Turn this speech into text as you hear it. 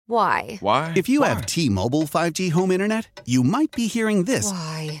Why? Why? If you have T-Mobile 5G home internet, you might be hearing this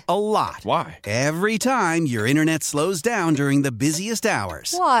Why? a lot. Why? Every time your internet slows down during the busiest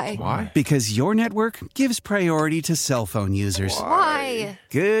hours. Why? Why? Because your network gives priority to cell phone users. Why?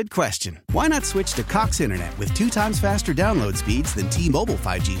 Good question. Why not switch to Cox Internet with 2 times faster download speeds than T-Mobile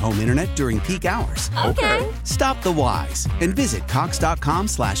 5G home internet during peak hours? Okay. Stop the whys and visit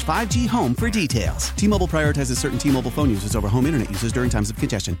cox.com/5G home for details. T-Mobile prioritizes certain T-Mobile phone users over home internet users during times of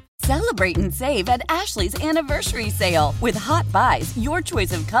congestion. Celebrate and save at Ashley's Anniversary Sale. With Hot Buys, your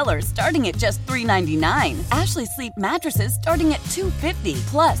choice of colors starting at just $3.99. Ashley Sleep mattresses starting at $2.50.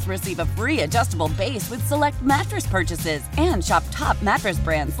 Plus, receive a free adjustable base with select mattress purchases. And shop top mattress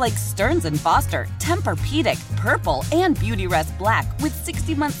brands like Stearns & Foster, Tempur-Pedic, Purple, and Beautyrest Black with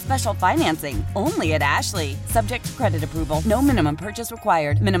 60-month special financing. Only at Ashley. Subject to credit approval. No minimum purchase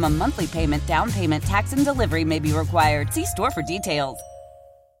required. Minimum monthly payment, down payment, tax, and delivery may be required. See store for details.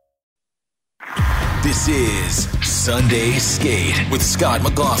 This is Sunday Skate with Scott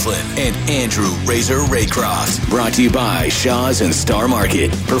McLaughlin and Andrew Razor Raycroft. Brought to you by Shaw's and Star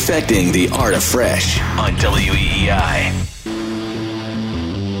Market. Perfecting the art of fresh on WEEI.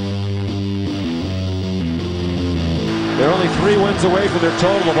 They're only 3 wins away from their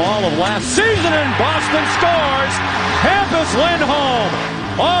total of all of last season, and Boston scores. Hampus Lindholm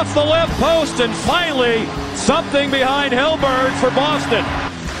off the left post, and finally something behind Hellberg for Boston.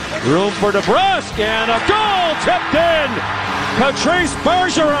 Room for DeBrusk, and a goal tipped in. Patrice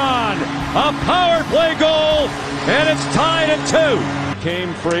Bergeron, a power play goal, and it's tied at 2.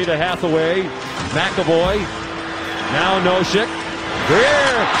 Came free to Hathaway, McAvoy, now Nosek. Greer,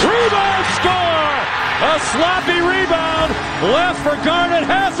 rebound, score! A sloppy rebound, left for Garnet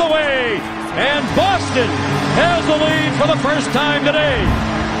Hathaway, and Boston has the lead for the first time today.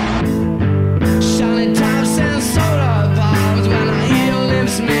 Shining tops and soda bombs when I hear your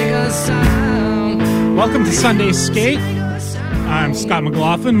lips make a sound. Welcome to Sunday Skate. I'm Scott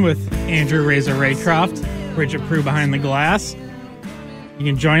McLaughlin with Andrew Razor Raycroft, Bridget Prue behind the glass. You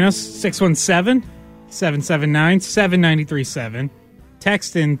can join us 617-779-7937.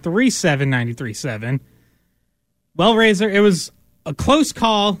 Text in 37937. Well, Razor, it was a close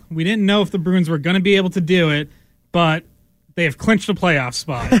call. We didn't know if the Bruins were going to be able to do it, but they have clinched a playoff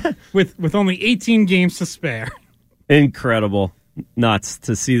spot with only 18 games to spare. Incredible. Nuts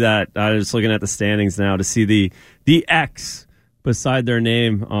to see that. I was looking at the standings now to see the X beside their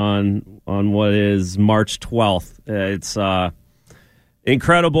name on what is March 12th. It's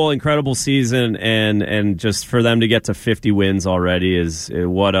incredible season, and just for them to get to 50 wins already is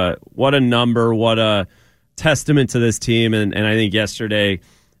what a number, what a testament to this team. And I think yesterday,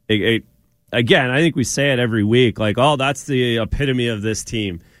 again, I think we say it every week, like, oh, that's the epitome of this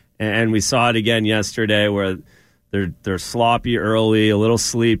team. And we saw it again yesterday where they're sloppy early, a little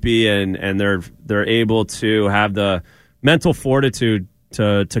sleepy, and they're able to have the mental fortitude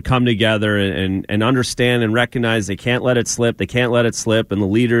to come together and understand and recognize they can't let it slip. They can't let it slip, and the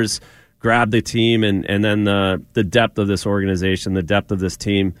leaders grab the team, and then the depth of this organization, the depth of this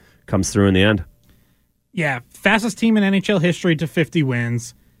team comes through in the end. Yeah, fastest team in NHL history to 50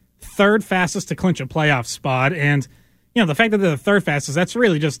 wins, third fastest to clinch a playoff spot, and the fact that they're the third fastest, that's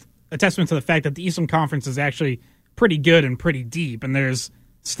really just a testament to the fact that the Eastern Conference is actually pretty good and pretty deep, and there's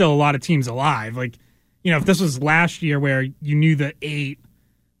still a lot of teams alive. Like, if this was last year where you knew the 8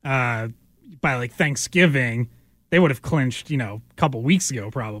 by like Thanksgiving, they would have clinched, a couple weeks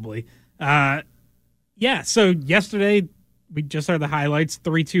ago probably. So yesterday we just heard the highlights,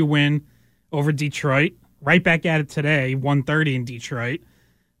 3-2 win over Detroit. Right back at it today, 1:30 in Detroit.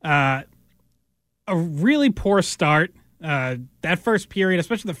 A really poor start. That first period,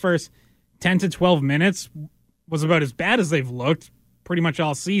 especially the first 10 to 12 minutes, was about as bad as they've looked pretty much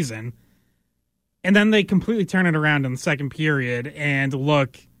all season. And then they completely turn it around in the second period and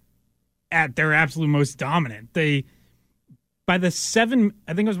look at their absolute most dominant. By the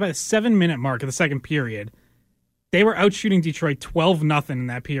 7-minute mark of the second period, they were outshooting Detroit 12-0 in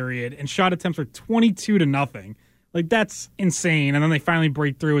that period, and shot attempts were 22-0. Like, that's insane. And then they finally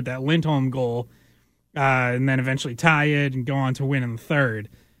break through with that Lindholm goal, and then eventually tie it and go on to win in the third.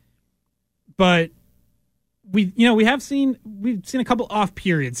 But we've seen a couple off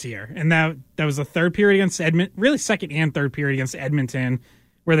periods here, and that was the third period against Edmonton, really second and third period against Edmonton,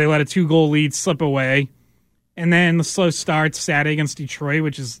 where they let a 2-goal lead slip away, and then the slow start Saturday against Detroit,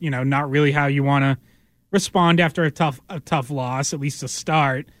 which is not really how you want to respond after a tough loss, at least to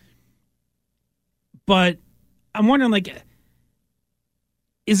start. But I'm wondering, like,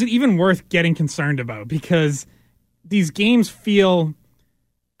 is it even worth getting concerned about? Because these games feel,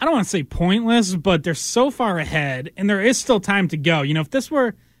 I don't want to say pointless, but they're so far ahead, and there is still time to go. If this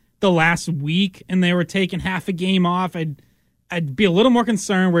were the last week and they were taking half a game off, I'd be a little more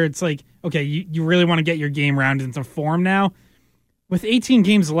concerned where it's like, okay, you really want to get your game rounded into form now. With 18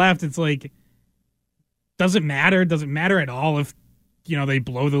 games left, it's like, does it matter? Does it matter at all if, they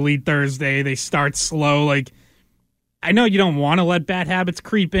blow the lead Thursday, they start slow? Like, I know you don't want to let bad habits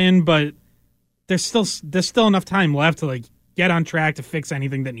creep in, but there's still enough time left to like get on track to fix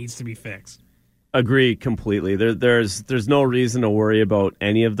anything that needs to be fixed. Agree completely. There's no reason to worry about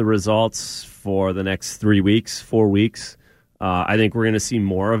any of the results for the next 4 weeks. I think we're going to see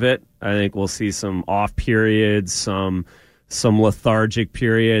more of it. I think we'll see some off periods, some lethargic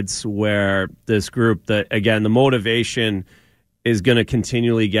periods where this group, that again, the motivation is going to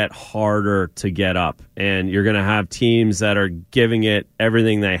continually get harder to get up. And you're going to have teams that are giving it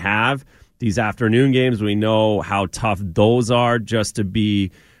everything they have. These afternoon games, we know how tough those are just to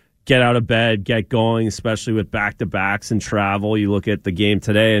get out of bed, get going, especially with back-to-backs and travel. You look at the game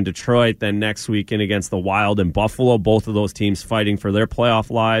today in Detroit, then next weekend against the Wild in Buffalo, both of those teams fighting for their playoff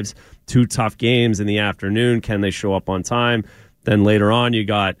lives. 2 tough games in the afternoon. Can they show up on time? Then later on, you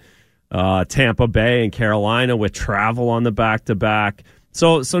got Tampa Bay and Carolina with travel on the back-to-back.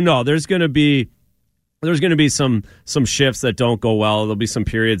 So no, there's going to be some shifts that don't go well. There'll be some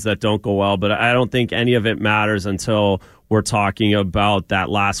periods that don't go well, but I don't think any of it matters until we're talking about that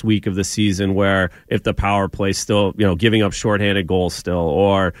last week of the season, where if the power play still, giving up shorthanded goals still,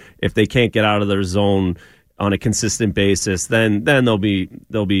 or if they can't get out of their zone on a consistent basis, then there'll be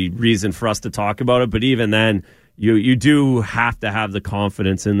reason for us to talk about it. But even then, you do have to have the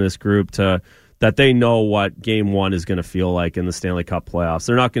confidence in this group that they know what Game 1 is going to feel like in the Stanley Cup playoffs.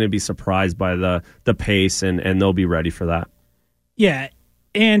 They're not going to be surprised by the pace, and they'll be ready for that. Yeah,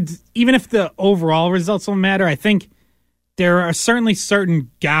 and even if the overall results don't matter, I think there are certainly certain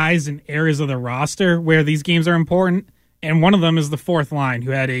guys and areas of the roster where these games are important, and one of them is the fourth line,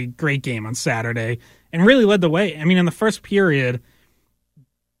 who had a great game on Saturday and really led the way. I mean, in the first period,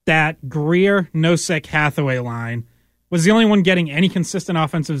 that Greer, Nosek, Hathaway line was the only one getting any consistent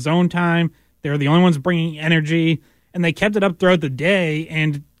offensive zone time. They were the only ones bringing energy, and they kept it up throughout the day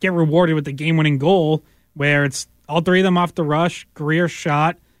and get rewarded with the game-winning goal, where it's all three of them off the rush. Greer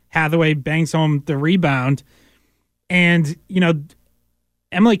shot, Hathaway bangs home the rebound. And,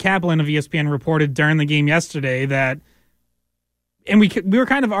 Emily Kaplan of ESPN reported during the game yesterday that, and we were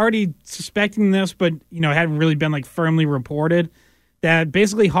kind of already suspecting this, but, it hadn't really been like firmly reported, that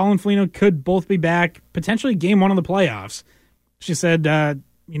basically Hall and Foligno could both be back potentially Game 1 of the playoffs. She said,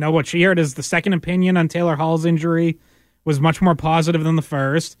 what she heard is the second opinion on Taylor Hall's injury was much more positive than the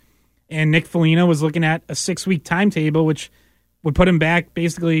first. And Nick Foligno was looking at a 6-week timetable, which would put him back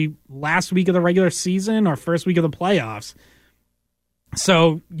basically last week of the regular season or first week of the playoffs.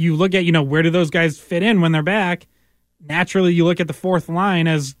 So you look at, where do those guys fit in when they're back? Naturally, you look at the fourth line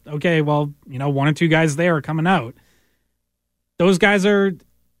as, okay, well, 1 or 2 guys there are coming out. Those guys are,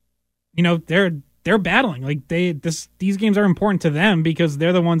 they're battling. Like these games are important to them because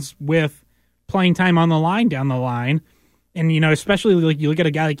they're the ones with playing time on the line down the line. And, especially like you look at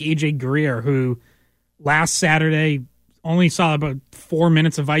a guy like AJ Greer, who last Saturday only saw about 4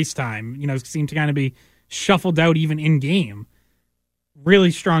 minutes of ice time, seemed to kind of be shuffled out even in game. Really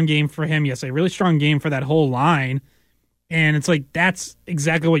strong game for him yesterday. Really strong game for that whole line. And it's like, that's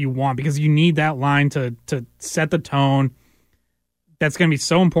exactly what you want, because you need that line to set the tone. That's going to be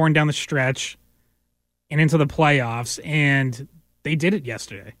so important down the stretch and into the playoffs, and they did it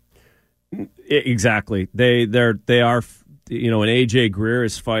yesterday. Exactly. They are. And AJ Greer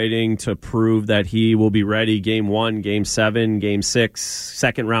is fighting to prove that he will be ready Game 1, Game 7, Game 6,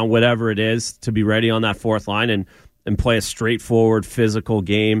 second round, whatever it is, to be ready on that fourth line and play a straightforward physical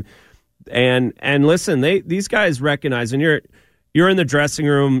game. And listen, these guys recognize, and you're in the dressing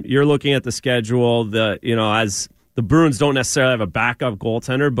room, you're looking at the schedule. As the Bruins don't necessarily have a backup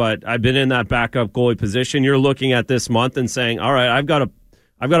goaltender, but I've been in that backup goalie position. You're looking at this month and saying, all right, I've got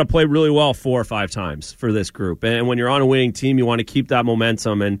to play really well 4 or 5 times for this group. And when you're on a winning team, you want to keep that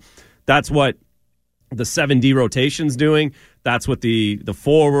momentum. And that's what the 7D rotation's doing. That's what the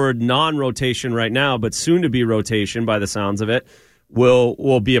forward non-rotation right now, but soon to be rotation by the sounds of it,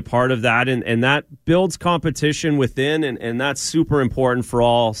 will be a part of that. And that builds competition within, and that's super important for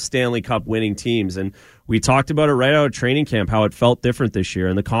all Stanley Cup winning teams. And we talked about it right out of training camp, how it felt different this year.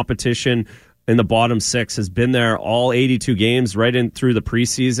 And the competition in the bottom 6 has been there all 82 games right in through the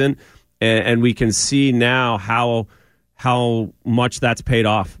preseason. And we can see now how much that's paid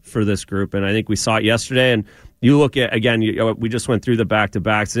off for this group. And I think we saw it yesterday. And you look at, again, we just went through the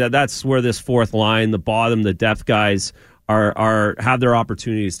back-to-backs. That's where this fourth line, the bottom, the depth guys have their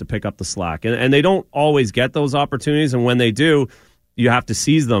opportunities to pick up the slack. And they don't always get those opportunities. And when they do, you have to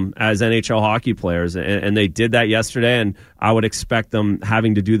seize them as NHL hockey players, and they did that yesterday, and I would expect them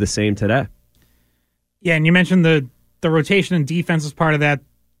having to do the same today. Yeah, and you mentioned the rotation and defense is part of that.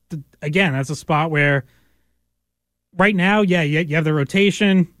 Again, that's a spot where right now, yeah, you have the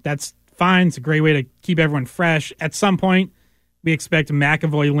rotation. That's fine. It's a great way to keep everyone fresh. At some point, we expect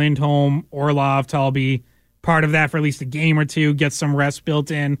McAvoy, Lindholm, Orlov to all be part of that for at least a game or two, get some rest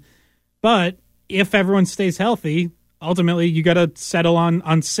built in. But if everyone stays healthy, ultimately you got to settle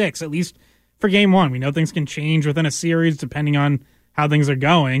on 6, at least for game 1. We know things can change within a series depending on how things are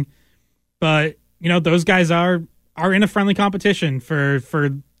going. But, those guys are in a friendly competition for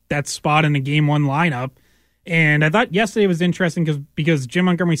that spot in the game 1 lineup. And I thought yesterday was interesting because Jim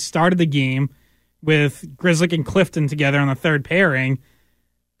Montgomery started the game with Grzelcyk and Clifton together on the third pairing.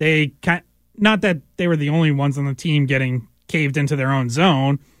 Not that they were the only ones on the team getting caved into their own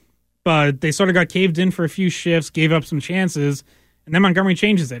zone, but they sort of got caved in for a few shifts, gave up some chances, and then Montgomery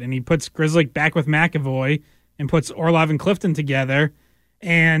changes it, and he puts Grzelcyk back with McAvoy and puts Orlov and Clifton together.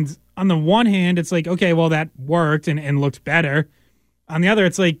 And on the one hand, it's like, okay, well, that worked and looked better. On the other,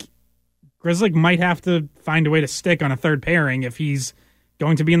 it's like Grzelcyk might have to find a way to stick on a third pairing if he's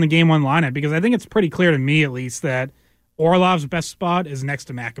going to be in the game 1 lineup, because I think it's pretty clear to me, at least, that Orlov's best spot is next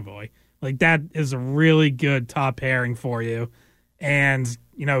to McAvoy. Like, that is a really good top pairing for you. And,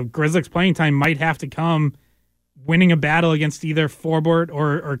 Grzelcyk's playing time might have to come winning a battle against either Forbort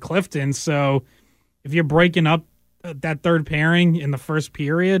or Clifton. So if you're breaking up that third pairing in the first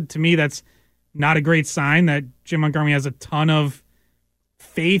period, to me, that's not a great sign that Jim Montgomery has a ton of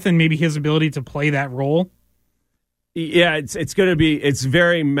faith in maybe his ability to play that role. Yeah, it's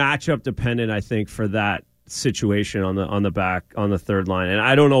very matchup dependent, I think, for that situation on the third line. And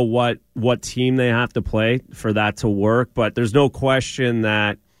I don't know what team they have to play for that to work, but there's no question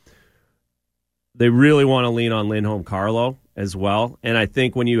that they really want to lean on Lindholm-Carlo as well. And I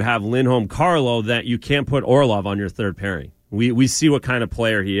think when you have Lindholm-Carlo, that you can't put Orlov on your third pairing. We see what kind of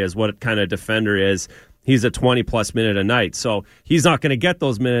player he is, what kind of defender he is. He's a 20-plus minute a night. So he's not going to get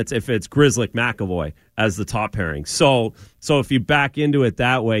those minutes if it's Grzelcyk-McAvoy as the top pairing. So if you back into it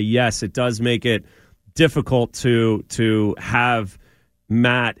that way, yes, it does make it difficult to have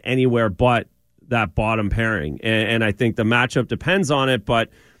Matt anywhere but that bottom pairing. And I think the matchup depends on it, but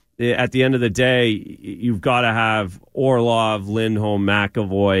at the end of the day, you've got to have Orlov, Lindholm,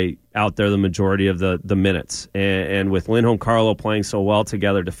 McAvoy out there the majority of the minutes. And with Lindholm-Carlo playing so well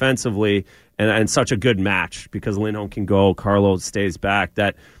together defensively, and such a good match because Lindholm can go, Carlo stays back,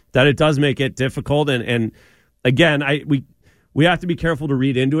 that it does make it difficult. And again, we have to be careful to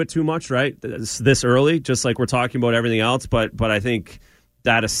read into it too much, right? This early, just like we're talking about everything else. But I think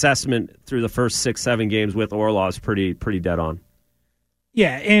that assessment through the first 6-7 games with Orlov is pretty dead on.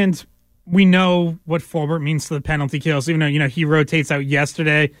 Yeah, and we know what Forbort means to the penalty kills, even though he rotates out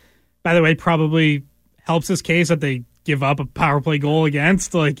yesterday. By the way, probably helps his case that they give up a power play goal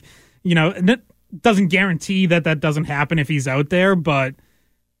against. It doesn't guarantee that doesn't happen if he's out there, but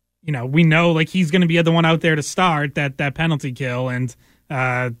we know he's going to be the one out there to start that penalty kill, and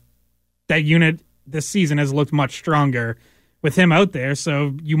that unit this season has looked much stronger with him out there.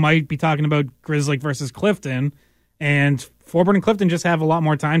 So you might be talking about Grzelcyk versus Clifton, and Forbort and Clifton just have a lot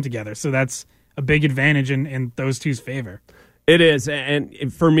more time together. So that's a big advantage in those two's favor. It is,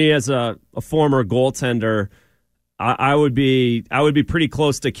 and for me as a former goaltender, I would be pretty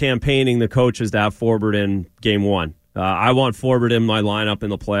close to campaigning the coaches to have Forbort in game 1. I want Forbort in my lineup in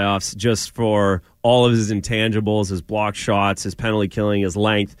the playoffs just for all of his intangibles, his block shots, his penalty killing, his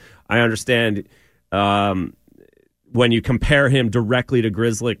length. I understand when you compare him directly to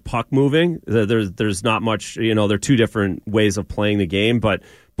Grzelcyk puck moving, there's not much, they're two different ways of playing the game, but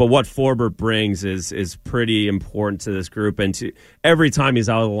what Forbort brings is pretty important to this group. And every time he's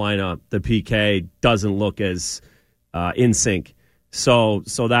out of the lineup, the PK doesn't look as in sync. So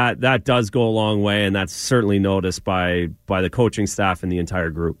that does go a long way, and that's certainly noticed by the coaching staff and the entire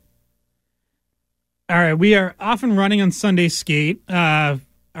group. All right, we are off and running on Sunday Skate.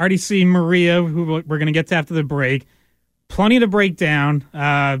 Already see Maria, who we're going to get to after the break. Plenty to break down.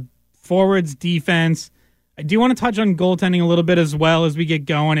 Forwards, defense. I do want to touch on goaltending a little bit as well as we get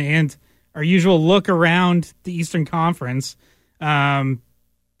going, and our usual look around the Eastern Conference,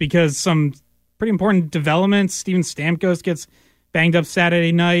 because some pretty important developments. Steven Stamkos gets banged up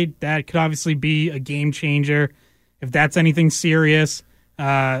Saturday night. That could obviously be a game changer if that's anything serious.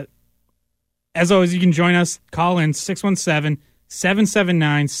 As always, you can join us. Call in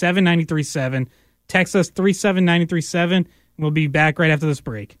 617-779-7937. Text us 37937. We'll be back right after this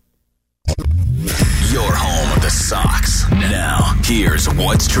break. Your home of the Sox. Now, here's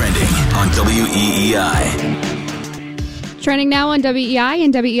what's trending on WEEI. Trending now on WEEI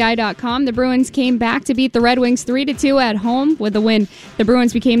and WEEI.com, the Bruins came back to beat the Red Wings 3-2 at home. With the win, the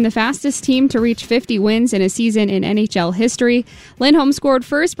Bruins became the fastest team to reach 50 wins in a season in NHL history. Lindholm scored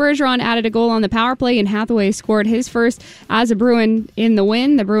first, Bergeron added a goal on the power play, and Hathaway scored his first as a Bruin in the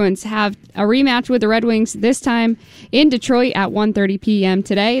win. The Bruins have a rematch with the Red Wings, this time in Detroit at 1:30 p.m.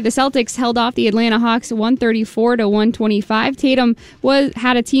 today. The Celtics held off the Atlanta Hawks 134-125. Tatum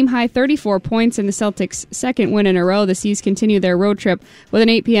had a team-high 34 points in the Celtics' second win in a row. The Seas continue their road trip with an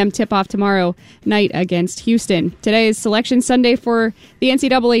 8 p.m. tip-off tomorrow night against Houston. Today is Selection Sunday for the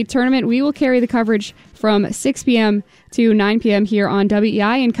NCAA tournament. We will carry the coverage from 6 p.m. to 9 p.m. here on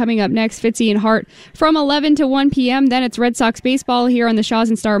WEEI. And coming up next, Fitzy and Hart from 11 to 1 p.m. Then it's Red Sox baseball here on the Shaws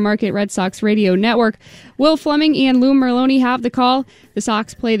and Star Market Red Sox Radio Network. Will Fleming and Lou Merloni have the call. The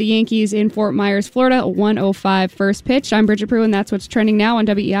Sox play the Yankees in Fort Myers, Florida, 1:05 first pitch. I'm Bridget Prue, and that's what's trending now on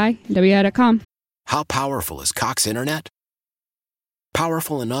WEEI and WEEI.com. How powerful is Cox Internet?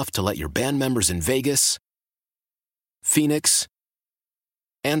 Powerful enough to let your band members in Vegas, Phoenix,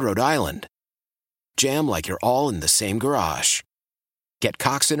 and Rhode Island jam like you're all in the same garage. Get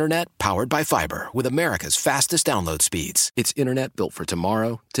Cox Internet powered by fiber with America's fastest download speeds. It's internet built for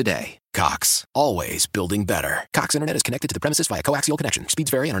tomorrow, today. Cox, always building better. Cox Internet is connected to the premises via coaxial connection.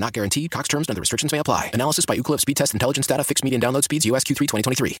 Speeds vary and are not guaranteed. Cox terms and other restrictions may apply. Analysis by Ookla Speed Test Intelligence Data. Fixed median download speeds. US Q3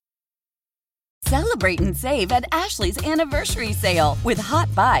 2023. Celebrate and save at Ashley's Anniversary Sale. With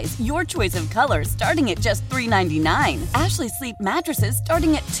Hot Buys, your choice of colors starting at just $3.99. Ashley Sleep mattresses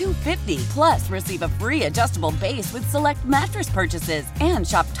starting at $2.50. Plus, receive a free adjustable base with select mattress purchases. And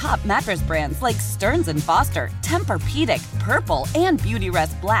shop top mattress brands like Stearns & Foster, Tempur-Pedic, Purple, and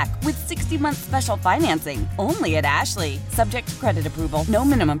Beautyrest Black with 60-month special financing. Only at Ashley. Subject to credit approval. No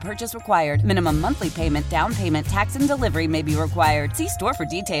minimum purchase required. Minimum monthly payment, down payment, tax, and delivery may be required. See store for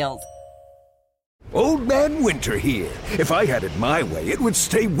details. Old Man Winter here. If I had it my way, it would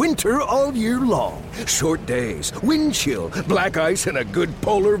stay winter all year long. Short days, wind chill, black ice, and a good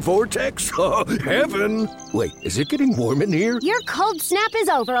polar vortex. Oh, heaven! Wait, is it getting warm in here? Your cold snap is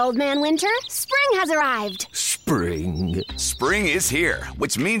over, Old Man Winter. Spring has arrived. Spring. Spring is here,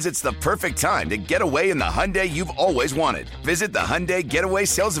 which means it's the perfect time to get away in the Hyundai you've always wanted. Visit the Hyundai Getaway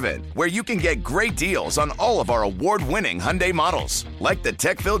Sales Event, where you can get great deals on all of our award-winning Hyundai models, like the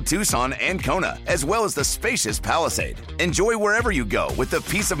tech-filled Tucson and Kona, as well as the spacious Palisade. Enjoy wherever you go with the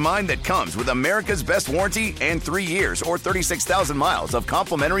peace of mind that comes with America's best warranty and 3 years or 36,000 miles of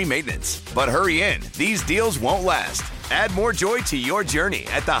complimentary maintenance. But hurry in, these deals won't last. Add more joy to your journey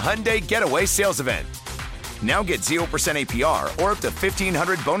at the Hyundai Getaway Sales Event. Now get 0% APR or up to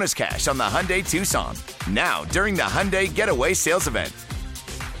 $1,500 bonus cash on the Hyundai Tucson. Now, during the Hyundai Getaway Sales Event.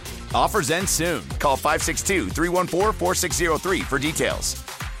 Offers end soon. Call 562-314-4603 for details.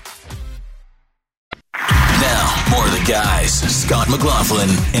 Now, more of the guys, Scott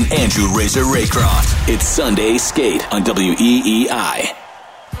McLaughlin and Andrew Razor Raycroft. It's Sunday Skate on WEEI.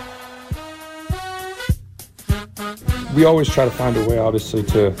 We always try to find a way, obviously,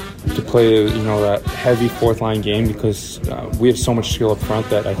 to play, that heavy fourth line game because we have so much skill up front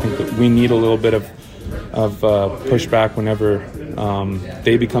that I think that we need a little bit of pushback whenever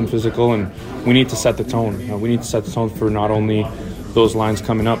they become physical, and we need to set the tone. We need to set the tone for not only those lines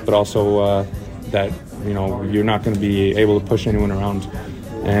coming up, but also that you're not going to be able to push anyone around.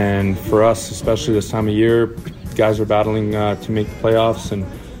 And for us, especially this time of year, guys are battling to make the playoffs, and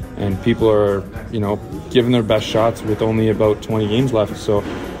people are, giving their best shots with only about 20 games left. So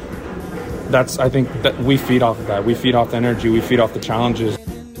I think that we feed off of that. We feed off the energy. We feed off the challenges.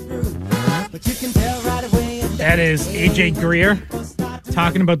 That is AJ Greer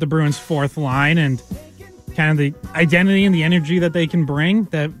talking about the Bruins' fourth line and kind of the identity and the energy that they can bring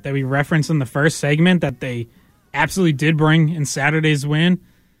that we referenced in the first segment that they absolutely did bring in Saturday's win.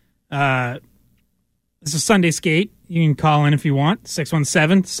 This is Sunday Skate. You can call in if you want,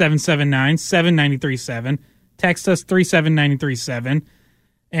 617-779-7937. Text us 37937.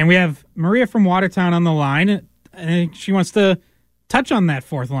 And we have Maria from Watertown on the line. And she wants to touch on that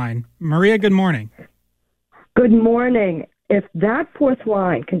fourth line. Maria, good morning. Good morning. If that fourth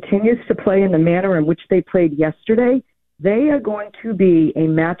line continues to play in the manner in which they played yesterday, they are going to be a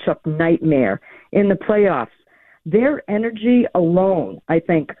matchup nightmare in the playoffs. Their energy alone, I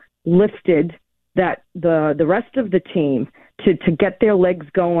think, lifted that the rest of the team to get their legs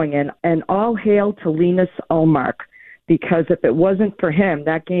going, and all hail to Linus Ullmark, because if it wasn't for him,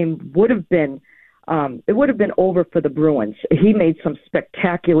 that game would have been over for the Bruins. He made some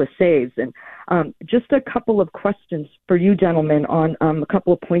spectacular saves, and just a couple of questions for you gentlemen on a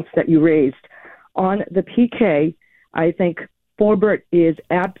couple of points that you raised. On the PK, I think Forbort is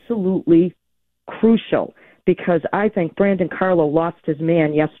absolutely crucial because I think Brandon Carlo lost his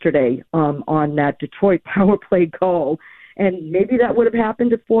man yesterday on that Detroit power play goal. And maybe that would have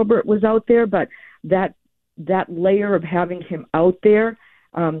happened if Forbort was out there, but that layer of having him out there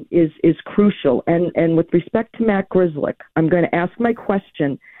is crucial. And with respect to Matt Grzelcyk, I'm going to ask my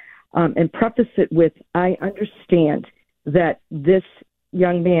question and preface it with, I understand that this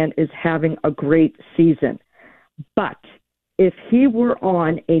young man is having a great season. But if he were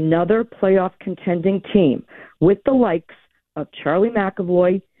on another playoff contending team with the likes of Charlie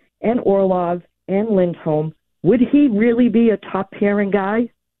McAvoy and Orlov and Lindholm, would he really be a top pairing guy?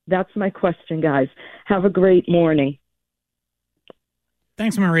 That's my question, guys. Have a great morning.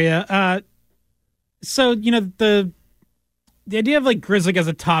 Thanks, Maria. So, the idea of Grzelcyk as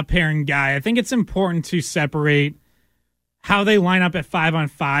a top pairing guy, I think it's important to separate how they line up at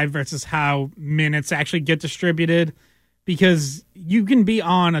 5-on-5 versus how minutes actually get distributed, because you can be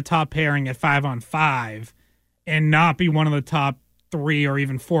on a top pairing at 5-on-5 and not be one of the top 3 or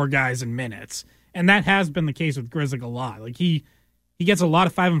even 4 guys in minutes. And that has been the case with Grzelcyk a lot. He gets a lot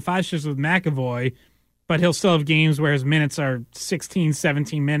of 5-on-5 shifts with McAvoy, but he'll still have games where his minutes are 16,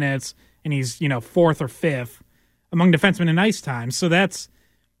 17 minutes, and he's, 4th or 5th among defensemen in ice time. So that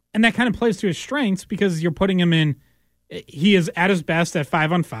kind of plays to his strengths, because you're putting him in, he is at his best at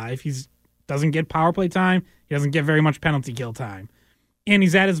 5-on-5. He doesn't get power play time. He doesn't get very much penalty kill time. And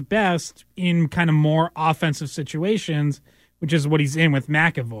he's at his best in kind of more offensive situations, which is what he's in with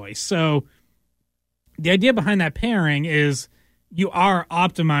McAvoy. So the idea behind that pairing is you are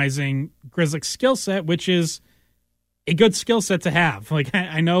optimizing Grzelcyk's skill set, which is a good skill set to have.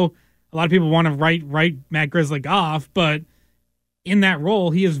 I know a lot of people want to write Matt Grzelcyk off, but in that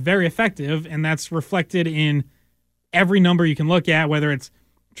role, he is very effective, and that's reflected in every number you can look at, whether it's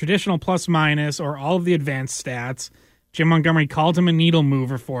traditional plus minus or all of the advanced stats. Jim Montgomery called him a needle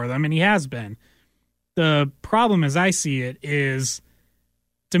mover for them, and he has been. The problem, as I see it, is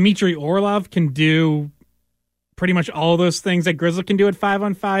Dmitry Orlov can do pretty much all of those things that Grzelcyk can do at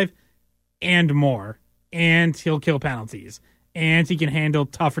 5-on-5 and more. And he'll kill penalties. And he can handle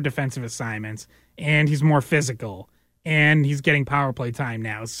tougher defensive assignments. And he's more physical. And he's getting power play time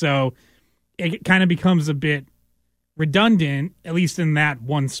now. So it kind of becomes a bit redundant, at least in that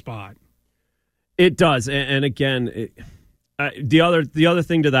one spot. It does. And again, the other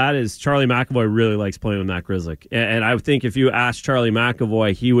thing to that is Charlie McAvoy really likes playing with Matt Grzelcyk. And I think if you ask Charlie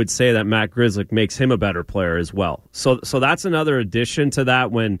McAvoy, he would say that Matt Grzelcyk makes him a better player as well. So that's another addition to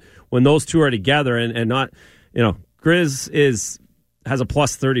that when those two are together and not, Grizz has a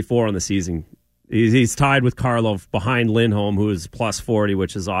plus 34 on the season. He's tied with Karlov behind Lindholm, who is plus 40,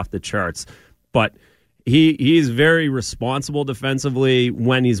 which is off the charts. But he's very responsible defensively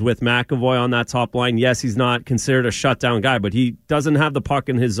when he's with McAvoy on that top line. Yes, he's not considered a shutdown guy, but he doesn't have the puck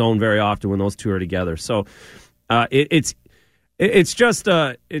in his zone very often when those two are together. So it's just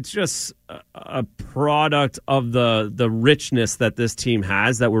a product of the richness that this team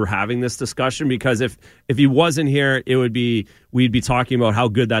has that we're having this discussion. Because if he wasn't here, we'd be talking about how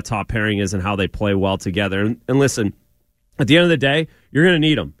good that top pairing is and how they play well together. And listen, at the end of the day, you're going to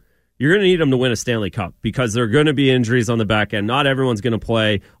need them. You're going to need them to win a Stanley Cup because there are going to be injuries on the back end. Not everyone's going to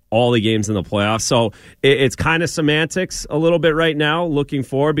play all the games in the playoffs. So it's kind of semantics a little bit right now looking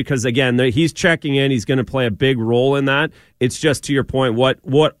forward because, again, he's checking in. He's going to play a big role in that. It's just, to your point,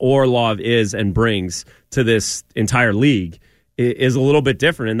 what Orlov is and brings to this entire league is a little bit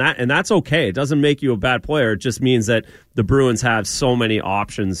different. And that's okay. It doesn't make you a bad player. It just means that the Bruins have so many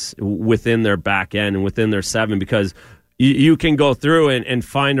options within their back end and within their 7 because you can go through and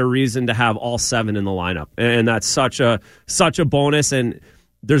find a reason to have all 7 in the lineup. And that's such a bonus. And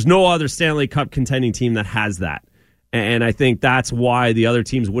there's no other Stanley Cup contending team that has that. And I think that's why the other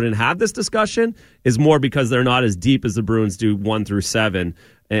teams wouldn't have this discussion, is more because they're not as deep as the Bruins do 1 through 7.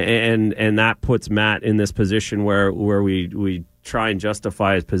 And that puts Matt in this position where we try and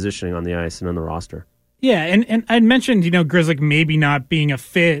justify his positioning on the ice and on the roster. Yeah, and I'd mentioned, Grzelcyk maybe not being a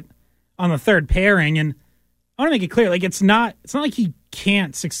fit on the third pairing, and I want to make it clear, it's not like he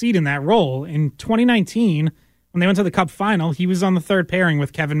can't succeed in that role. In 2019, when they went to the Cup final, he was on the third pairing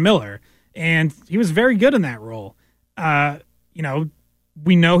with Kevin Miller, and he was very good in that role.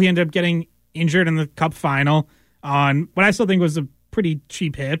 We know he ended up getting injured in the Cup final on what I still think was a pretty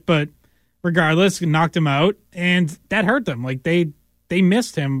cheap hit, but regardless, knocked him out, and that hurt them. They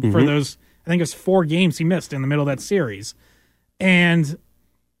missed him for those, I think it was 4 games he missed in the middle of that series. And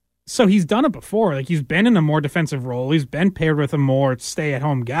so he's done it before. He's been in a more defensive role. He's been paired with a more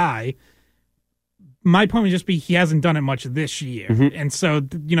stay-at-home guy. My point would just be he hasn't done it much this year. And so,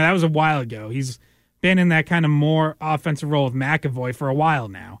 that was a while ago. He's been in that kind of more offensive role with McAvoy for a while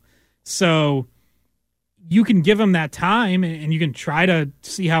now. So you can give him that time and you can try to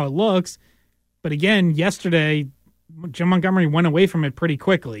see how it looks. But again, yesterday, Jim Montgomery went away from it pretty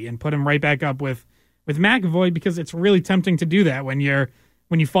quickly and put him right back up with McAvoy, because it's really tempting to do that when you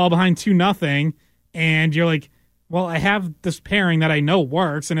fall behind 2-0 and you're like, well, I have this pairing that I know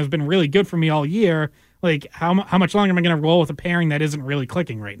works and has been really good for me all year. Like, how much longer am I going to roll with a pairing that isn't really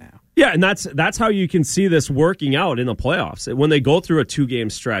clicking right now? Yeah, and that's how you can see this working out in the playoffs. When they go through a 2-game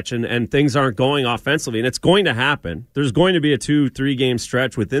stretch and things aren't going offensively, and it's going to happen. There's going to be a 2-3 game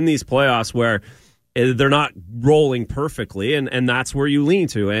stretch within these playoffs where they're not rolling perfectly, and that's where you lean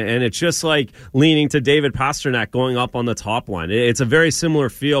to. And it's just like leaning to David Pastrnak going up on the top line. It's a very similar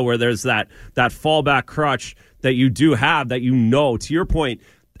feel where there's that fallback crutch that you do have that to your point,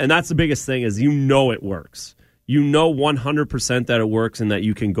 and that's the biggest thing is it works. 100% that it works and that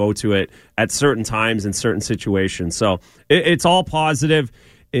you can go to it at certain times in certain situations. So it's all positive.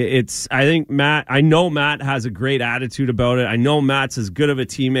 I know Matt has a great attitude about it. I know Matt's as good of a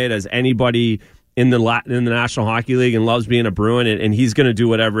teammate as anybody in the National Hockey League and loves being a Bruin, and he's going to do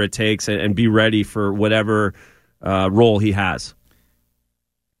whatever it takes and be ready for whatever role he has.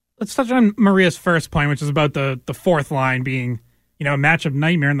 Let's touch on Maria's first point, which is about the fourth line being, a matchup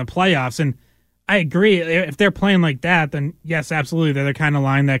nightmare in the playoffs. And I agree. If they're playing like that, then yes, absolutely. They're the kind of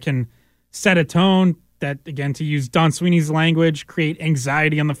line that can set a tone that, again, to use Don Sweeney's language, create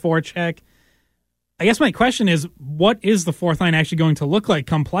anxiety on the forecheck. I guess my question is, what is the fourth line actually going to look like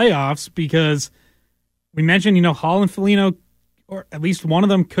come playoffs? Because we mentioned, Hall and Foligno, or at least one of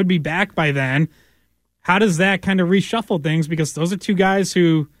them could be back by then. How does that kind of reshuffle things? Because those are two guys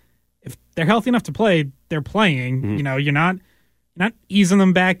who, if they're healthy enough to play, they're playing. Mm-hmm. You're not easing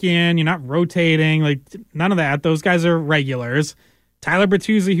them back in. You're not rotating. Like, none of that. Those guys are regulars. Tyler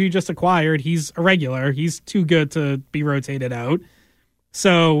Bertuzzi, who you just acquired, he's a regular. He's too good to be rotated out.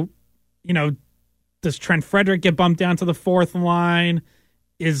 So, does Trent Frederick get bumped down to the fourth line?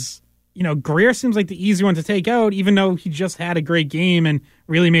 Greer seems like the easy one to take out, even though he just had a great game and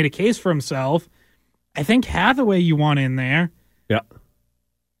really made a case for himself. I think Hathaway you want in there. Yeah.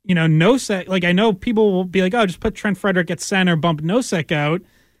 Nosek, like, I know people will be like, oh, just put Trent Frederick at center, bump Nosek out.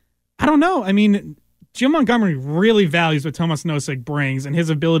 I don't know. I mean, Jim Montgomery really values what Tomas Nosek brings and his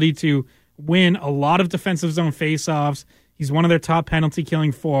ability to win a lot of defensive zone faceoffs. He's one of their top penalty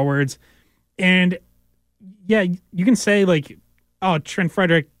killing forwards. And yeah, you can say like, oh, Trent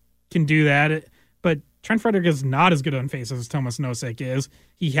Frederick can do that, but Trent Frederick is not as good on faces as Tomas Nosek is.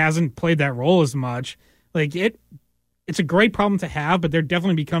 He hasn't played that role as much. Like, it's a great problem to have, but there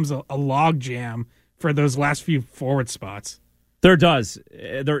definitely becomes a log jam for those last few forward spots. There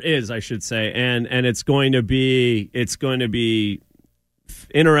is, I should say, and it's going to be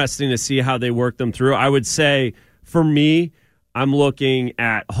interesting to see how they work them through. I would say, for me, I'm looking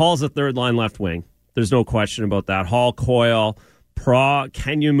at Hall's a third line left wing. There's no question about that. Hall, Coyle,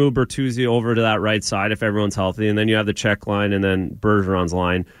 can you move Bertuzzi over to that right side if everyone's healthy? And then you have the check line and then Bergeron's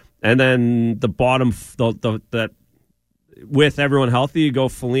line. And then the bottom, with everyone healthy, you go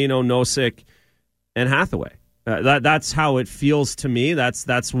Foligno, Nosek, and Hathaway. That's how it feels to me.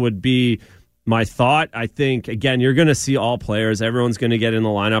 That's would be my thought. I think, again, you're going to see all players. Everyone's going to get in the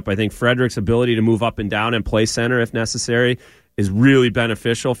lineup. I think Frederick's ability to move up and down and play center if necessary is really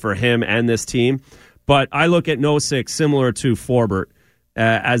beneficial for him and this team. But I look at Nosek similar to Forbort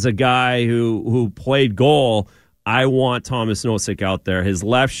as a guy who played goal. I want Thomas Nosek out there. His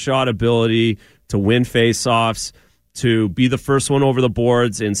left shot ability to win faceoffs, to be the first one over the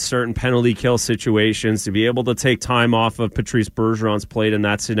boards in certain penalty kill situations, to be able to take time off of Patrice Bergeron's plate in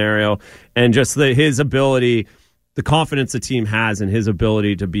that scenario, and just his ability, the confidence the team has in his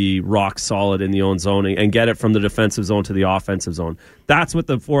ability to be rock solid in the own zone and get it from the defensive zone to the offensive zone. That's what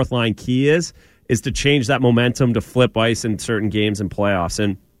the fourth line key is to change that momentum, to flip ice in certain games and playoffs.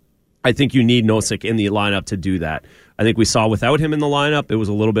 And I think you need Nosek in the lineup to do that. I think we saw without him in the lineup, it was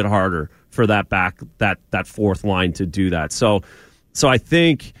a little bit harder for that fourth line to do that. So I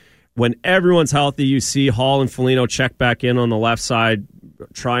think when everyone's healthy, you see Hall and Foligno check back in on the left side,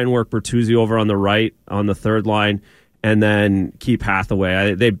 try and work Bertuzzi over on the right on the third line, and then keep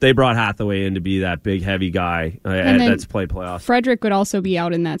Hathaway. They brought Hathaway in to be that big, heavy guy that's played playoffs. Frederick would also be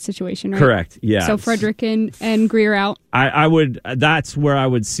out in that situation, right? Correct, yeah. So Frederick and Greer out. I would. That's where I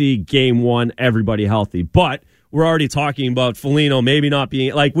would see game one, everybody healthy. But we're already talking about Foligno maybe not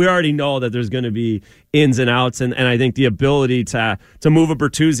being, like, we already know that there's going to be ins and outs, and I think the ability to move a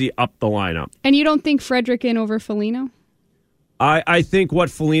Bertuzzi up the lineup. And you don't think Frederick in over Foligno? I think what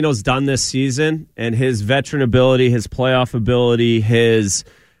Foligno's done this season and his veteran ability, his playoff ability, his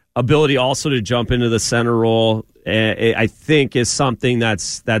ability also to jump into the center role, I think is something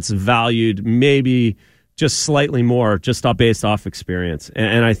that's valued maybe just slightly more, just based off experience.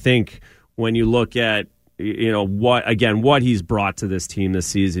 And I think when you look at what he's brought to this team this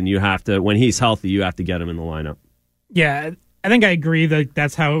season, you have to, when he's healthy, you have to get him in the lineup. Yeah, I think I agree that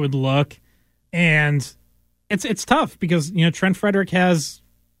that's how it would look, and it's tough because Trent Frederick has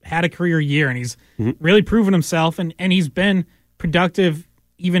had a career year and he's really proven himself, and he's been productive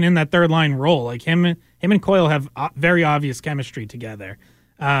even in that third line role. Like him and Coyle have very obvious chemistry together.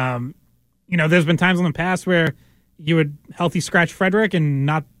 There's been times in the past where you would healthy scratch Frederick and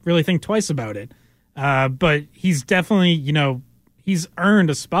not really think twice about it. But he's definitely, he's earned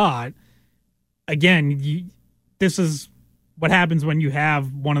a spot. Again, this is what happens when you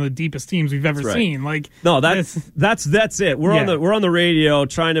have one of the deepest teams we've ever seen. Like, no, that's it. We're on the radio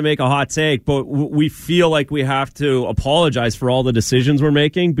trying to make a hot take, but we feel like we have to apologize for all the decisions we're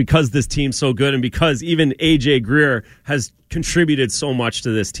making because this team's so good and because even AJ Greer has contributed so much to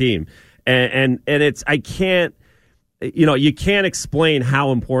this team. And it's, I can't, you can't explain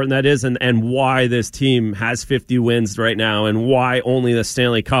how important that is and why this team has 50 wins right now and why only the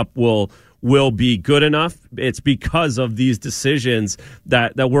Stanley Cup will be good enough. It's because of these decisions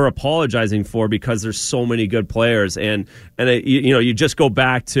that we're apologizing for because there's so many good players. And you just go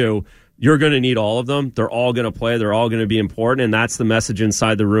back to, you're going to need all of them. They're all going to play. They're all going to be important. And that's the message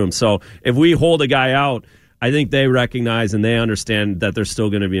inside the room. So if we hold a guy out, I think they recognize and they understand that they're still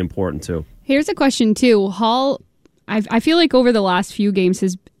going to be important too. Here's a question too. Hall, I feel like over the last few games,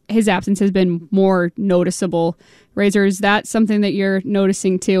 his absence has been more noticeable. Razor, is that something that you're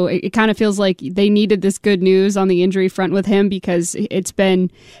noticing too? It kind of feels like they needed this good news on the injury front with him because it's been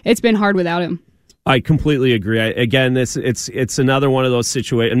hard without him. I completely agree. Again, it's another one of those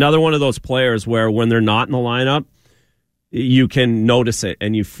situations, another one of those players where when they're not in the lineup, you can notice it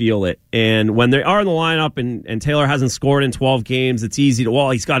and you feel it. And when they are in the lineup and Taylor hasn't scored in 12 games, it's easy to,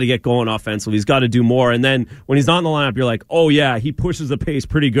 he's got to get going offensively. He's got to do more. And then when he's not in the lineup, you're like, oh, yeah, he pushes the pace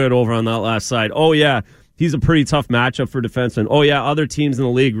pretty good over on that last side. Oh, yeah, he's a pretty tough matchup for defensemen. Oh, yeah, other teams in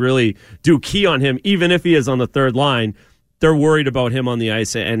the league really do key on him, even if he is on the third line. They're worried about him on the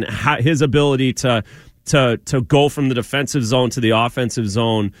ice and his ability to go from the defensive zone to the offensive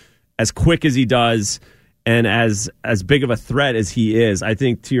zone as quick as he does. And as big of a threat as he is, I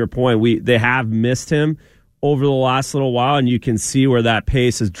think to your point, they have missed him over the last little while, and you can see where that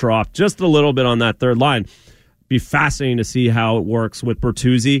pace has dropped just a little bit on that third line. Be fascinating to see how it works with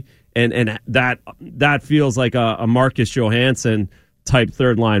Bertuzzi, and that feels like a Marcus Johansson type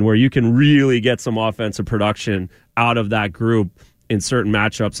third line where you can really get some offensive production out of that group in certain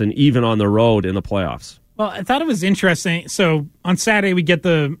matchups and even on the road in the playoffs. Well, I thought it was interesting. So on Saturday, we get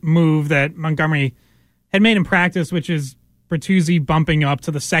the move that Montgomery had made in practice, which is Bertuzzi bumping up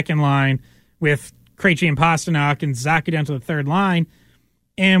to the second line with Krejci and Pasternak and Zacha down to the third line.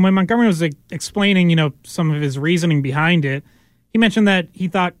 And when Montgomery was explaining, some of his reasoning behind it, he mentioned that he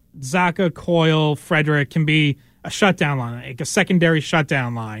thought Zacha, Coyle, Frederick can be a shutdown line, like a secondary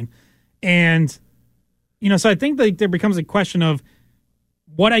shutdown line. And, so I think there becomes a question of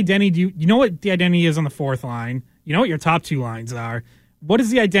what identity you know what the identity is on the fourth line. You know what your top two lines are. What is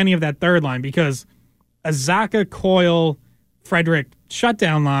the identity of that third line? Because a Zacha, Coyle, Frederick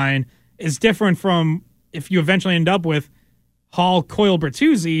shutdown line is different from if you eventually end up with Hall, Coyle,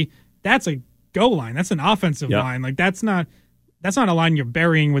 Bertuzzi. That's a go line. That's an offensive line. Like that's not a line you're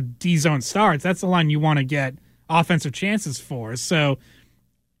burying with D zone starts. That's the line you want to get offensive chances for. So,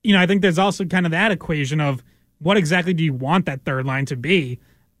 I think there's also kind of that equation of what exactly do you want that third line to be?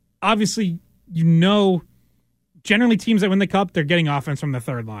 Obviously, generally teams that win the Cup, they're getting offense from the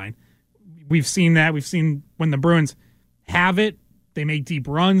third line. We've seen that. We've seen when the Bruins have it, they make deep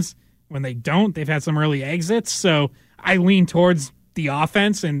runs. When they don't, they've had some early exits. So I lean towards the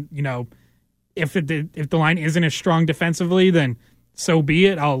offense. And, if the line isn't as strong defensively, then so be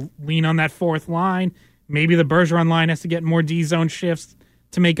it. I'll lean on that fourth line. Maybe the Bergeron line has to get more D-zone shifts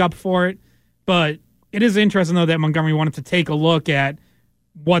to make up for it. But it is interesting, though, that Montgomery wanted to take a look at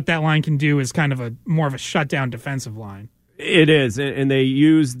what that line can do as kind of more of a shutdown defensive line. It is, and they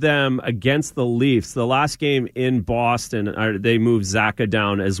used them against the Leafs. The last game in Boston, they moved Zacha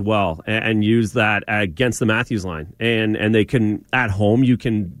down as well and used that against the Matthews line. And they can, at home, you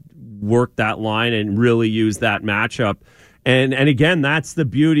can work that line and really use that matchup. And again, that's the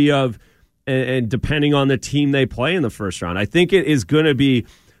beauty of, and depending on the team they play in the first round, I think it's going to be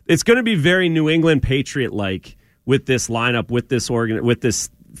very New England Patriot-like with this lineup, with this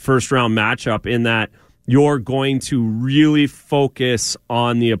first round matchup, in that you're going to really focus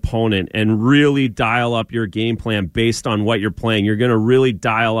on the opponent and really dial up your game plan based on what you're playing. You're going to really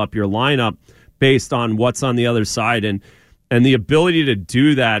dial up your lineup based on what's on the other side. And the ability to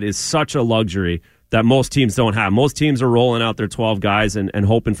do that is such a luxury that most teams don't have. Most teams are rolling out their 12 guys and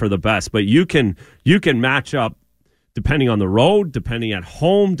hoping for the best. But you can match up depending on the road, depending at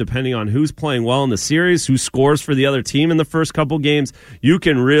home, depending on who's playing well in the series, who scores for the other team in the first couple games. You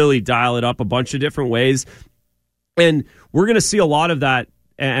can really dial it up a bunch of different ways. And we're going to see a lot of that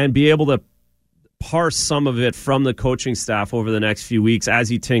and be able to parse some of it from the coaching staff over the next few weeks as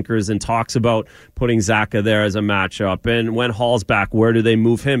he tinkers and talks about putting Zacha there as a matchup. And when Hall's back, where do they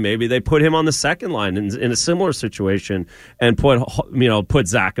move him? Maybe they put him on the second line in a similar situation and put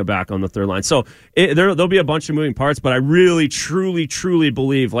Zacha back on the third line. So there'll be a bunch of moving parts, but I really, truly, truly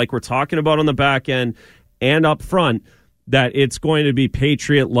believe, like we're talking about on the back end and up front, that it's going to be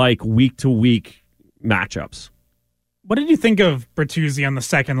Patriot-like week-to-week matchups. What did you think of Bertuzzi on the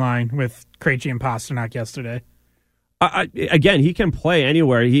second line with Krejci and Pasternak yesterday? Again, he can play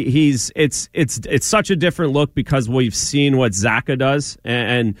anywhere. It's such a different look because we've seen what Zacha does,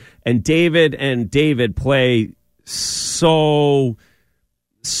 and David play so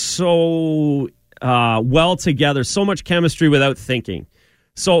well together, so much chemistry without thinking.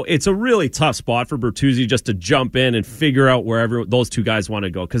 So it's a really tough spot for Bertuzzi just to jump in and figure out wherever those two guys want to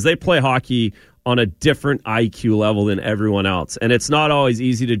go, because they play hockey on a different IQ level than everyone else. And it's not always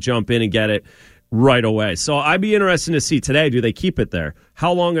easy to jump in and get it right away. So I'd be interested to see today, do they keep it there?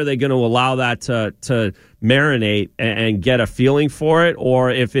 How long are they going to allow that to marinate and get a feeling for it?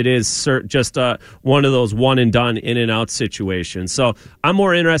 Or if it is just one of those one and done in and out situations. So I'm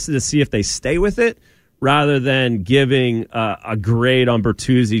more interested to see if they stay with it rather than giving a grade on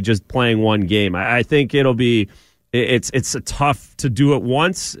Bertuzzi just playing one game. I think it'll be... It's tough to do it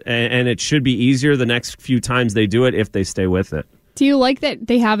once, and it should be easier the next few times they do it if they stay with it. Do you like that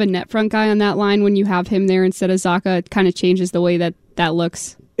they have a net front guy on that line when you have him there instead of Zacha? It kind of changes the way that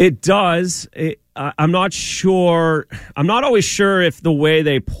looks. It does. I'm not sure. I'm not always sure if the way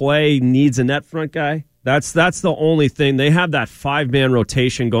they play needs a net front guy. That's the only thing. They have that 5-man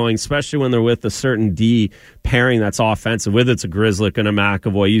rotation going, especially when they're with a certain D pairing that's offensive, whether it's a Grzelcyk and a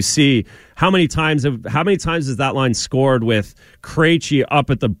McAvoy. You see how many times has that line scored with Krejci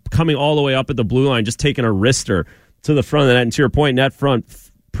coming all the way up at the blue line, just taking a wrister to the front of the net. And to your point, net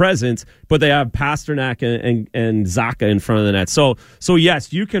front presence, but they have Pasternak and Zacha in front of the net. So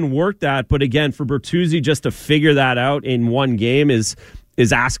yes, you can work that, but again, for Bertuzzi just to figure that out in one game is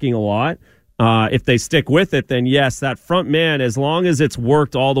asking a lot. If they stick with it, then yes, that front man, as long as it's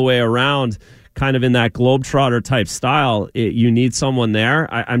worked all the way around, kind of in that Globetrotter type style, you need someone there.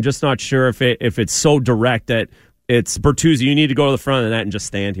 I'm just not sure if it's so direct that it's Bertuzzi, you need to go to the front of the net and just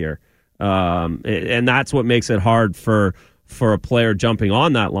stand here. And that's what makes it hard for a player jumping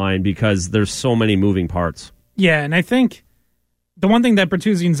on that line because there's so many moving parts. Yeah, and I think the one thing that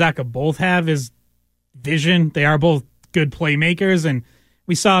Bertuzzi and Zacha both have is vision. They are both good playmakers, and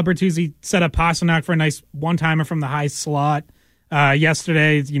we saw Bertuzzi set up Pasternak for a nice one-timer from the high slot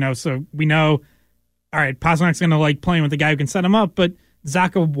yesterday. So we know, all right, Pasternak's going to like playing with the guy who can set him up, but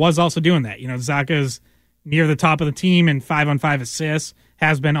Zacha was also doing that. Zacha's near the top of the team in 5-on-5 assists,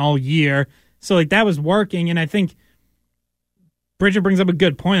 has been all year. So that was working, and I think Bridget brings up a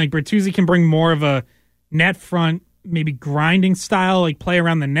good point. Bertuzzi can bring more of a net front, maybe grinding style, play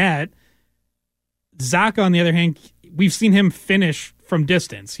around the net. Zacha, on the other hand, we've seen him finish from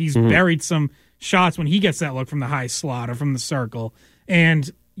distance. He's buried some shots when he gets that look from the high slot or from the circle. And,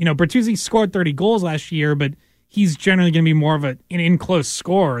 Bertuzzi scored 30 goals last year, but he's generally going to be more of an in-close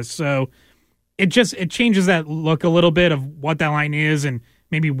scorer. So it changes that look a little bit of what that line is and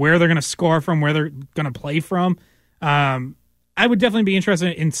maybe where they're going to score from, where they're going to play from. I would definitely be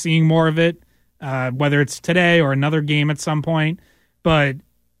interested in seeing more of it, whether it's today or another game at some point. But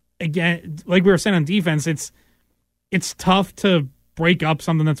again, like we were saying on defense, it's tough to break up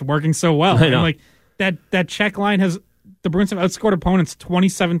something that's working so well. I know. And that check line the Bruins have outscored opponents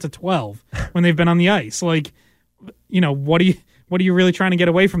 27-12 when they've been on the ice. What are you really trying to get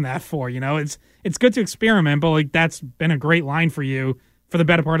away from that for? It's good to experiment, but that's been a great line for you for the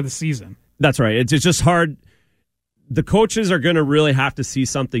better part of the season. That's right. It's just hard. The coaches are going to really have to see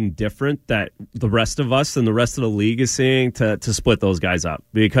something different that the rest of us and the rest of the league is seeing to split those guys up,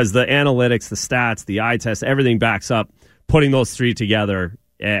 because the analytics, the stats, the eye test, everything backs up putting those three together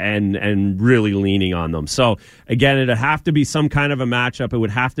and really leaning on them. So again, it'd have to be some kind of a matchup. It would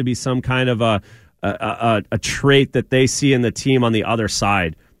have to be some kind of a trait that they see in the team on the other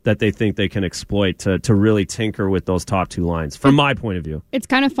side that they think they can exploit to really tinker with those top two lines, from my point of view. It's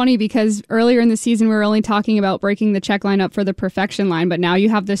kind of funny because earlier in the season we were only talking about breaking the check line up for the perfection line, but now you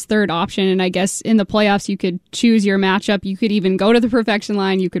have this third option, and I guess in the playoffs you could choose your matchup. You could even go to the perfection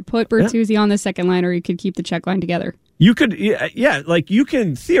line, you could put Bertuzzi on the second line, or you could keep the check line together. You could, you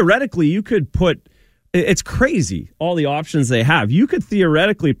can theoretically, you could put it's crazy, all the options they have. You could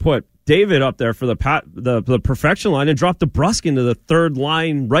theoretically put David up there for the perfection line and drop DeBrusk into the third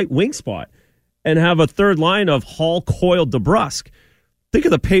line right wing spot and have a third line of Hall, Coyle, DeBrusk. Think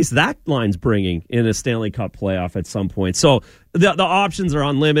of the pace that line's bringing in a Stanley Cup playoff at some point. So the options are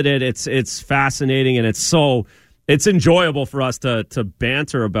unlimited. It's fascinating, and it's enjoyable for us to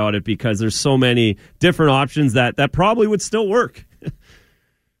banter about it because there's so many different options that probably would still work.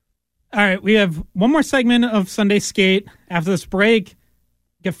 All right, we have one more segment of Sunday Skate after this break.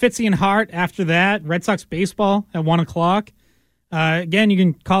 Get Fitzy and Hart after that. Red Sox baseball at 1 o'clock. Again, you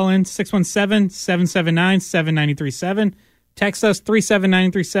can call in 617-779-7937. Text us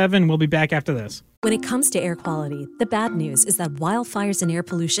 37937. We'll be back after this. When it comes to air quality, the bad news is that wildfires and air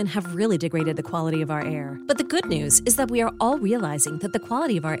pollution have really degraded the quality of our air. But the good news is that we are all realizing that the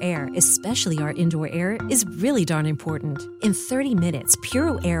quality of our air, especially our indoor air, is really darn important. In 30 minutes,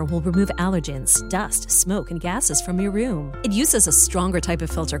 Puro Air will remove allergens, dust, smoke, and gases from your room. It uses a stronger type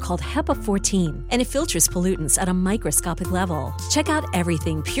of filter called HEPA 14, and it filters pollutants at a microscopic level. Check out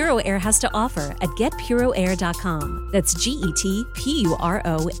everything Puro Air has to offer at getpuroair.com. That's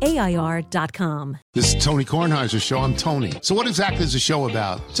GETPUROAIR.com. This is Tony Kornheiser's show. I'm Tony. So what exactly is the show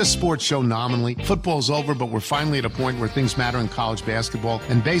about? It's a sports show nominally. Football's over, but we're finally at a point where things matter in college basketball,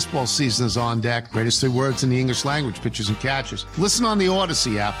 and baseball season is on deck. Greatest 3 words in the English language, pitchers and catchers. Listen on the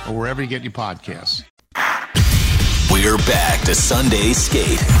Odyssey app or wherever you get your podcasts. We're back to Sunday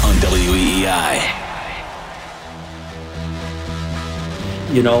Skate on WEEI.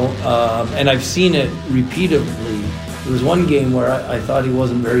 You know, and I've seen it repeatedly. There was one game where I thought he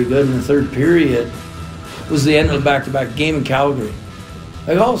wasn't very good in the third period. It was the end of the back-to-back game in Calgary.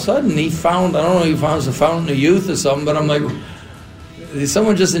 Like all of a sudden he found the fountain of youth or something, but I'm like, did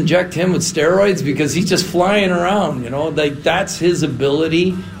someone just inject him with steroids? Because he's just flying around, you know? Like that's his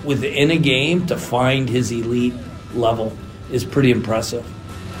ability within a game to find his elite level is pretty impressive.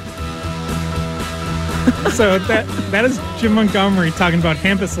 So that is Jim Montgomery talking about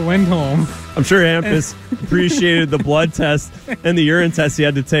Hampus Lindholm. I'm sure Hampus appreciated the blood test and the urine test he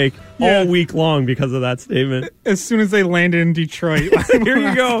had to take all week long because of that statement. As soon as they landed in Detroit. Here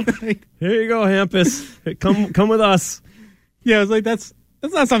you go. Here you go, Hampus. Come with us. Yeah, I was like, that's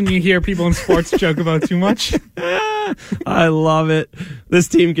not something you hear people in sports joke about too much. I love it. This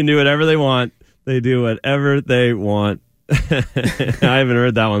team can do whatever they want. They do whatever they want. I haven't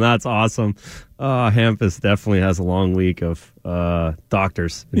heard that one. That's awesome. Hampus definitely has a long week of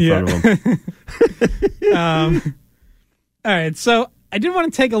doctors in front of him. All right, so I did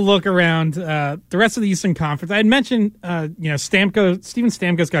want to take a look around the rest of the Eastern Conference. I had mentioned, Steven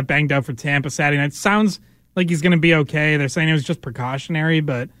Stamkos got banged up for Tampa Saturday night. Sounds like he's going to be okay. They're saying it was just precautionary,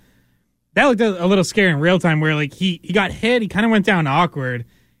 but that looked a little scary in real time where like he got hit, he kind of went down awkward,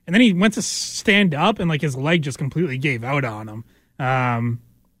 and then he went to stand up and like his leg just completely gave out on him.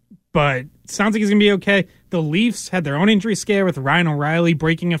 But it sounds like he's going to be okay. The Leafs had their own injury scare with Ryan O'Reilly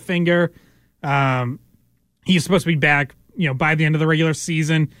breaking a finger. He's supposed to be back, by the end of the regular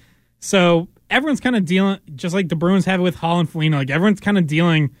season. So everyone's kind of dealing, just like the Bruins have it with Hall and Foligno. Like everyone's kind of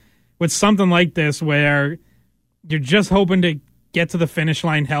dealing with something like this where you're just hoping to get to the finish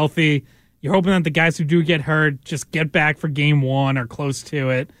line healthy. You're hoping that the guys who do get hurt just get back for game one or close to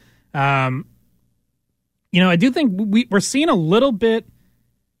it. I do think we're seeing a little bit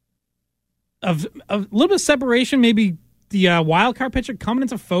of separation, maybe the wild card picture coming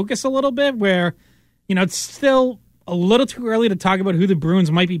into focus a little bit where, it's still a little too early to talk about who the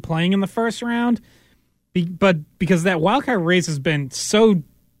Bruins might be playing in the first round. But because that wild card race has been so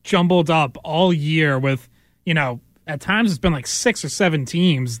jumbled up all year with, at times it's been like 6 or 7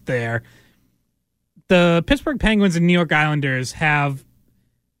 teams there. The Pittsburgh Penguins and New York Islanders have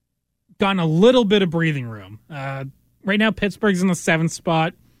gotten a little bit of breathing room. Right now, Pittsburgh's in the 7th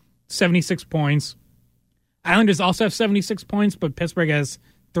spot, 76 points. Islanders also have 76 points, but Pittsburgh has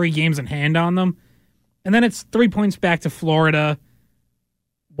 3 games in hand on them. And then it's 3 points back to Florida.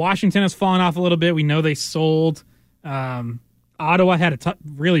 Washington has fallen off a little bit. We know they sold. Ottawa had a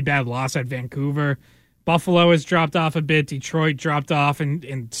really bad loss at Vancouver. Buffalo has dropped off a bit. Detroit dropped off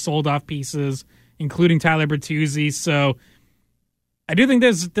and sold off pieces, including Tyler Bertuzzi. So I do think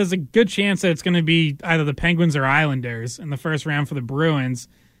there's a good chance that it's going to be either the Penguins or Islanders in the first round for the Bruins.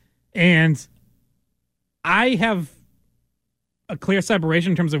 And I have a clear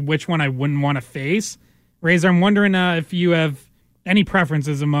separation in terms of which one I wouldn't want to face. Razor, I'm wondering if you have any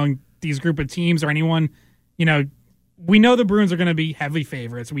preferences among these group of teams or anyone. We know the Bruins are going to be heavy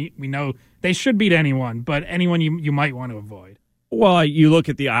favorites. We know they should beat anyone, but anyone you might want to avoid. Well, you look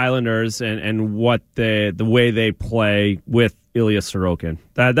at the Islanders and what the way they play with Ilya Sorokin.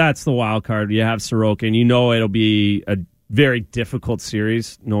 That's the wild card. You have Sorokin. You know it'll be a very difficult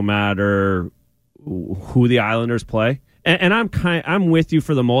series no matter who the Islanders play. And I'm with you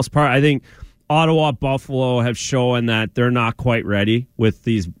for the most part. I think Ottawa, Buffalo have shown that they're not quite ready with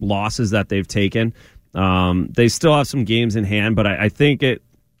these losses that they've taken. They still have some games in hand, but I think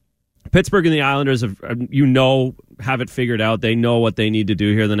Pittsburgh and the Islanders have it figured out. They know what they need to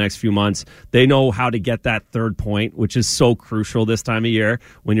do here the next few months. They know how to get that third point, which is so crucial this time of year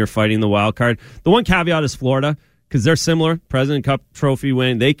when you're fighting the wild card. The one caveat is Florida, because they're similar. President Cup trophy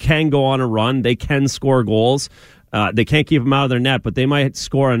win. They can go on a run. They can score goals. They can't keep them out of their net, but they might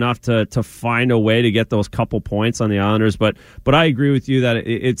score enough to find a way to get those couple points on the Islanders. But I agree with you that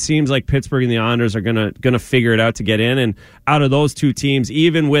it seems like Pittsburgh and the Islanders are gonna figure it out to get in. And out of those two teams,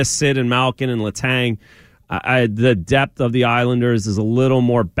 even with Sid and Malkin and Letang, the depth of the Islanders is a little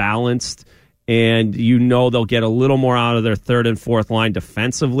more balanced. And they'll get a little more out of their third and fourth line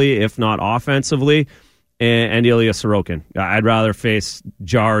defensively, if not offensively. And Ilya Sorokin. I'd rather face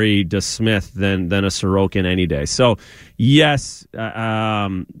Jari DeSmith than a Sorokin any day. So, yes,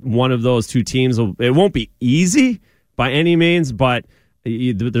 one of those two teams, it won't be easy by any means, but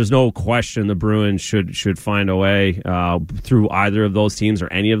there's no question the Bruins should find a way through either of those teams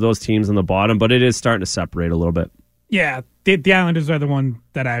or any of those teams on the bottom, but it is starting to separate a little bit. Yeah, the Islanders are the one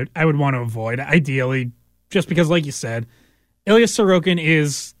that I would want to avoid, ideally, just because, like you said, Ilya Sorokin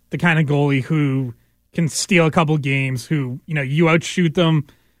is the kind of goalie who can steal a couple games, who, you outshoot them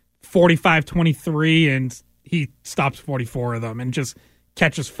 45-23 and he stops 44 of them and just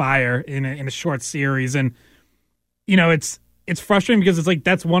catches fire in a short series. And, it's frustrating because it's like,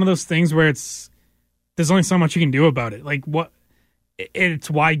 that's one of those things where there's only so much you can do about it. Like,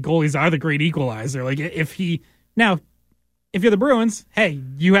 it's why goalies are the great equalizer. Like, if you're the Bruins, hey,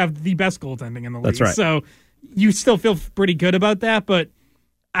 you have the best goaltending in the league. That's right. So you still feel pretty good about that, but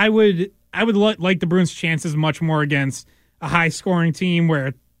I would like the Bruins' chances much more against a high-scoring team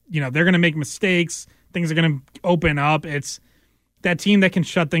where, they're going to make mistakes, things are going to open up. It's that team that can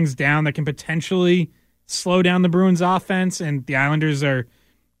shut things down, that can potentially slow down the Bruins' offense, and the Islanders are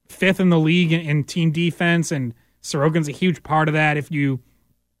fifth in the league in team defense, and Sorokin's a huge part of that. If you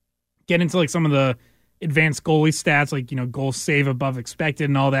get into, like, some of the advanced goalie stats, like, goals save above expected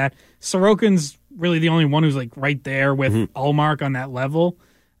and all that, Sorokin's really the only one who's, like, right there with Ullmark on that level.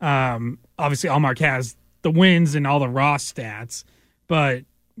 Obviously, Ullmark has the wins and all the raw stats. But,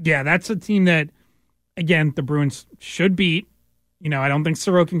 yeah, that's a team that, again, the Bruins should beat. I don't think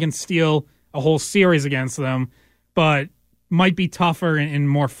Sorokin can steal a whole series against them, but might be tougher and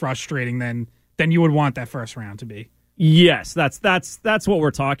more frustrating than you would want that first round to be. Yes, that's what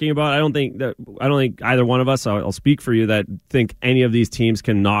we're talking about. I don't think either one of us, I'll speak for you, that think any of these teams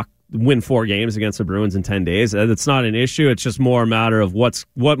can win 4 games against the Bruins in 10 days. It's not an issue. It's just more a matter of what's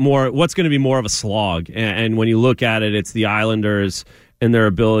going to be more of a slog. And when you look at it, it's the Islanders and their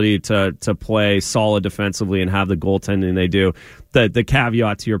ability to play solid defensively and have the goaltending they do. The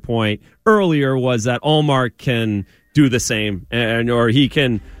caveat to your point earlier was that Ullmark can do the same, or he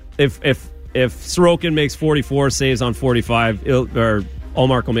can, if Sorokin makes 44 saves on 45, or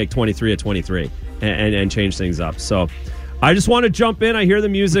Ullmark will make 23 at 23 and change things up. So I just want to jump in. I hear the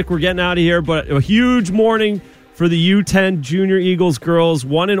music. We're getting out of here, but a huge morning for the U10 Junior Eagles girls.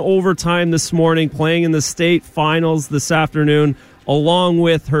 Won in overtime this morning, playing in the state finals this afternoon, along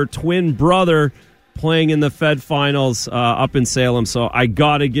with her twin brother playing in the Fed finals up in Salem. So I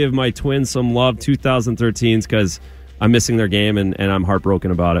got to give my twins some love, 2013s, because I'm missing their game and I'm heartbroken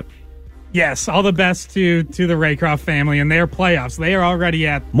about it. Yes, all the best to the Raycroft family and their playoffs. They are already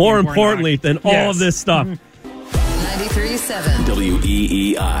at... More importantly than all of this stuff. 93.7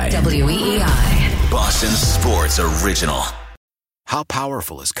 WEEI. Boston Sports Original. How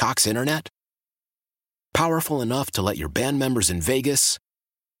powerful is Cox Internet? Powerful enough to let your band members in Vegas,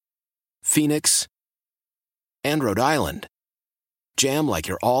 Phoenix, and Rhode Island jam like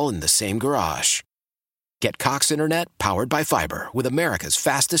you're all in the same garage. Get Cox Internet powered by fiber with America's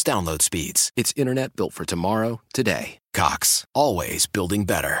fastest download speeds. It's internet built for tomorrow, today. Cox, always building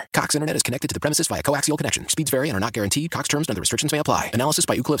better. Cox Internet is connected to the premises via coaxial connection. Speeds vary and are not guaranteed. Cox terms and other restrictions may apply. Analysis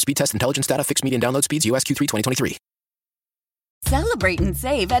by Ookla Speed Test Intelligence Data. Fixed median download speeds. US Q3 2023. Celebrate and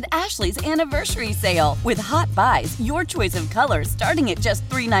save at Ashley's Anniversary Sale. With Hot Buys, your choice of colors starting at just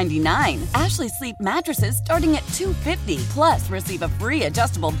 $3.99. Ashley Sleep mattresses starting at $2.50. Plus, receive a free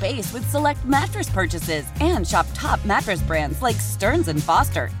adjustable base with select mattress purchases. And shop top mattress brands like Stearns &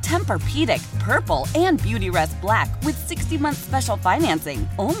 Foster, Tempur-Pedic, Purple, and Beautyrest Black with 60-month special financing.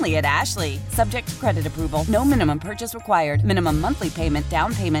 Only at Ashley. Subject to credit approval. No minimum purchase required. Minimum monthly payment,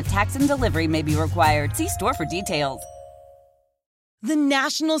 down payment, tax, and delivery may be required. See store for details. The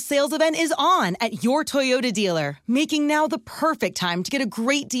national sales event is on at your Toyota dealer, making now the perfect time to get a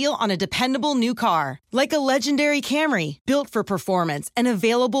great deal on a dependable new car. Like a legendary Camry, built for performance and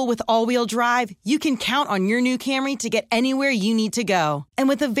available with all-wheel drive, you can count on your new Camry to get anywhere you need to go. And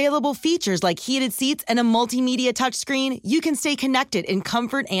with available features like heated seats and a multimedia touchscreen, you can stay connected in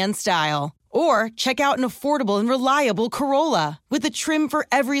comfort and style. Or check out an affordable and reliable Corolla with a trim for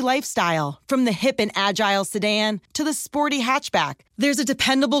every lifestyle, from the hip and agile sedan to the sporty hatchback. There's a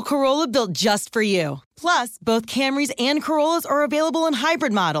dependable Corolla built just for you. Plus, both Camrys and Corollas are available in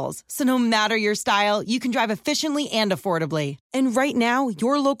hybrid models, so no matter your style, you can drive efficiently and affordably. And right now,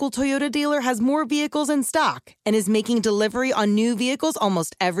 your local Toyota dealer has more vehicles in stock and is making delivery on new vehicles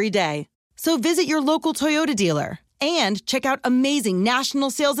almost every day. So visit your local Toyota dealer. And check out amazing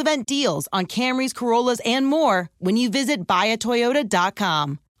national sales event deals on Camrys, Corollas, and more when you visit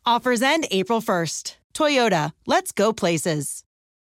buyatoyota.com. Offers end April 1st. Toyota, let's go places.